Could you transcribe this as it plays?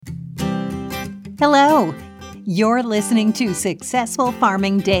Hello, you're listening to Successful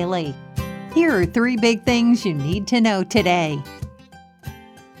Farming Daily. Here are 3 big things you need to know today.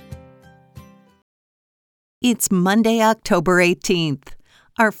 It's Monday, October 18th.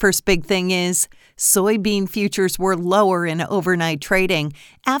 Our first big thing is soybean futures were lower in overnight trading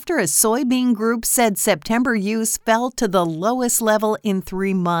after a soybean group said September use fell to the lowest level in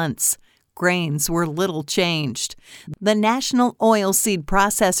 3 months. Grains were little changed. The National Oilseed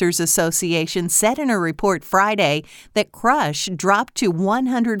Processors Association said in a report Friday that crush dropped to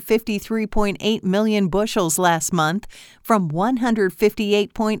 153.8 million bushels last month from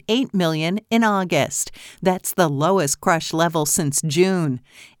 158.8 million in August. That's the lowest crush level since June.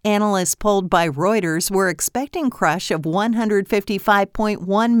 Analysts polled by Reuters were expecting crush of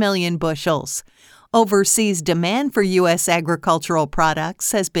 155.1 million bushels. Overseas demand for U.S. agricultural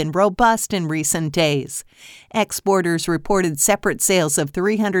products has been robust in recent days. Exporters reported separate sales of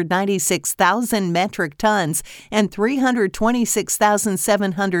 396,000 metric tons and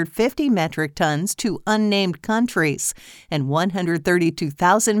 326,750 metric tons to unnamed countries, and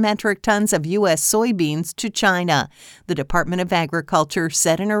 132,000 metric tons of U.S. soybeans to China, the Department of Agriculture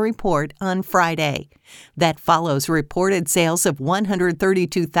said in a report on Friday. That follows reported sales of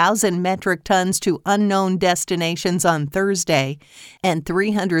 132,000 metric tons to unknown destinations on Thursday, and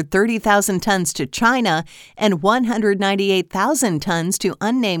 330,000 tons to China, and 198,000 tons to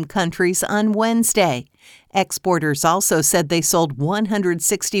unnamed countries on Wednesday. Exporters also said they sold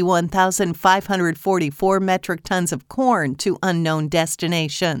 161,544 metric tons of corn to unknown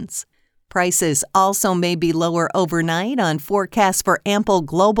destinations. Prices also may be lower overnight on forecasts for ample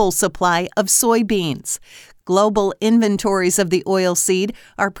global supply of soybeans. Global inventories of the oilseed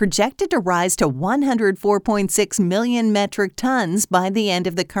are projected to rise to 104.6 million metric tons by the end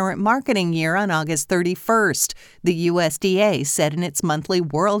of the current marketing year on August 31st, the USDA said in its monthly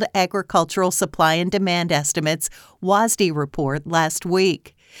World Agricultural Supply and Demand Estimates WASDE report last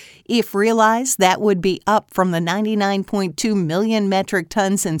week. If realized, that would be up from the 99.2 million metric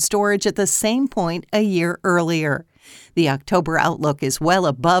tons in storage at the same point a year earlier. The October outlook is well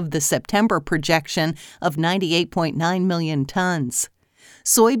above the September projection of 98.9 million tons.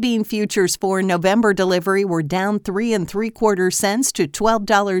 Soybean futures for November delivery were down 3 3/4 cents to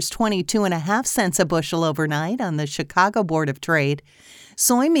 $12.22.5 a bushel overnight on the Chicago Board of Trade.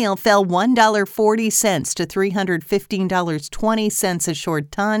 Soy meal fell $1.40 to $315.20 a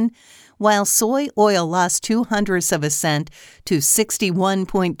short ton, while soy oil lost 0.02 cents to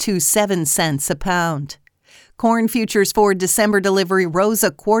 61.27 cents a pound. Corn futures for December delivery rose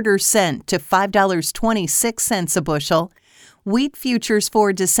 1/4 cent to $5.26 a bushel. Wheat futures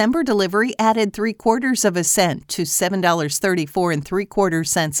for December delivery added 0.75 cents to $7.34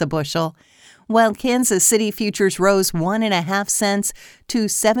 3/4 a bushel, while Kansas City futures rose 1.5 cents to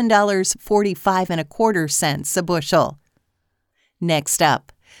 $7.45 1/4 a bushel. Next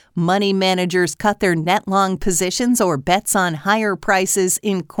up, money managers cut their net long positions or bets on higher prices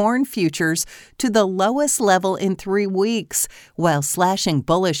in corn futures to the lowest level in 3 weeks, while slashing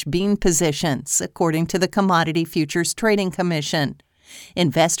bullish bean positions, according to the Commodity Futures Trading Commission.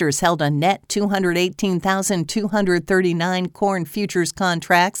 Investors held a net 218,239 corn futures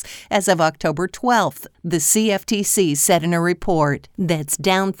contracts as of October 12th, the CFTC said in a report. That's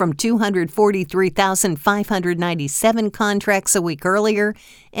down from 243,597 contracts a week earlier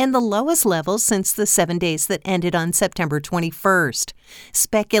and the lowest level since the 7 days that ended on September 21st.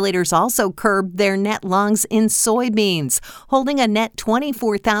 Speculators also curbed their net longs in soybeans, holding a net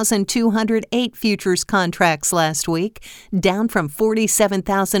 24,208 futures contracts last week, down from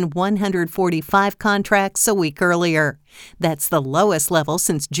 47,145 contracts a week earlier. That's the lowest level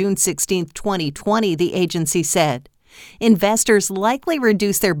since June 16, 2020, the agency said. Investors likely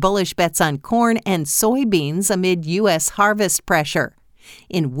reduced their bullish bets on corn and soybeans amid U.S. harvest pressure.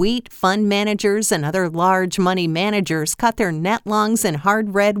 In wheat, fund managers and other large money managers cut their net longs in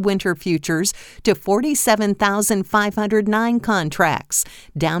hard red winter futures to 47,509 contracts,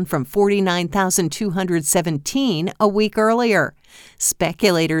 down from 49,217 a week earlier.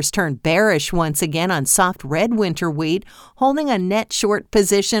 Speculators turned bearish once again on soft red winter wheat, holding a net short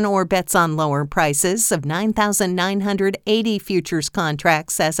position or bets on lower prices of 9,980 futures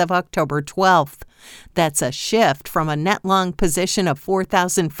contracts as of October 12th. That's a shift from a net long position of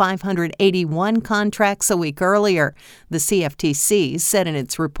 4,581 contracts a week earlier, the CFTC said in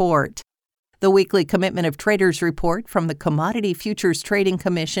its report. The weekly Commitment of Traders report from the Commodity Futures Trading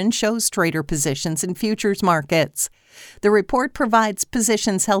Commission shows trader positions in futures markets. The report provides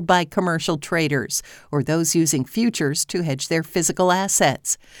positions held by commercial traders, or those using futures to hedge their physical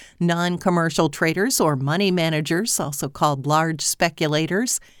assets. Non-commercial traders or money managers, also called large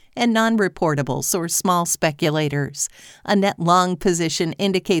speculators, and non-reportables or small speculators. A net long position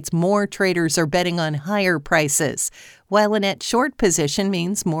indicates more traders are betting on higher prices, while a net short position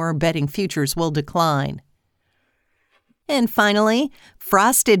means more are betting futures will decline. And finally,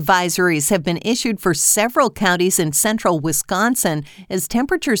 frost advisories have been issued for several counties in central Wisconsin as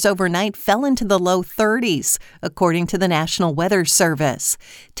temperatures overnight fell into the low 30s, according to the National Weather Service.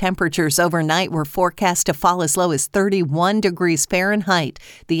 Temperatures overnight were forecast to fall as low as 31 degrees Fahrenheit,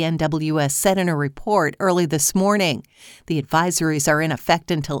 the NWS said in a report early this morning. The advisories are in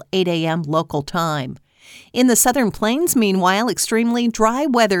effect until 8 a.m. local time. In the Southern Plains, meanwhile, extremely dry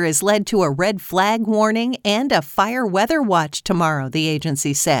weather has led to a red flag warning and a fire weather watch tomorrow, the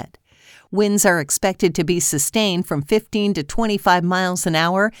agency said. Winds are expected to be sustained from 15 to 25 miles an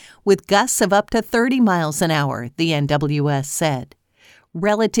hour, with gusts of up to 30 miles an hour, the NWS said.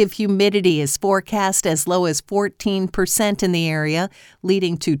 Relative humidity is forecast as low as 14% in the area,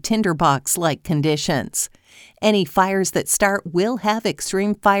 leading to tinderbox-like conditions. Any fires that start will have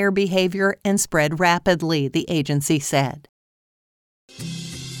extreme fire behavior and spread rapidly, the agency said.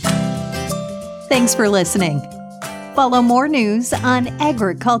 Thanks for listening. Follow more news on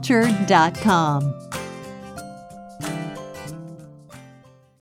agriculture.com.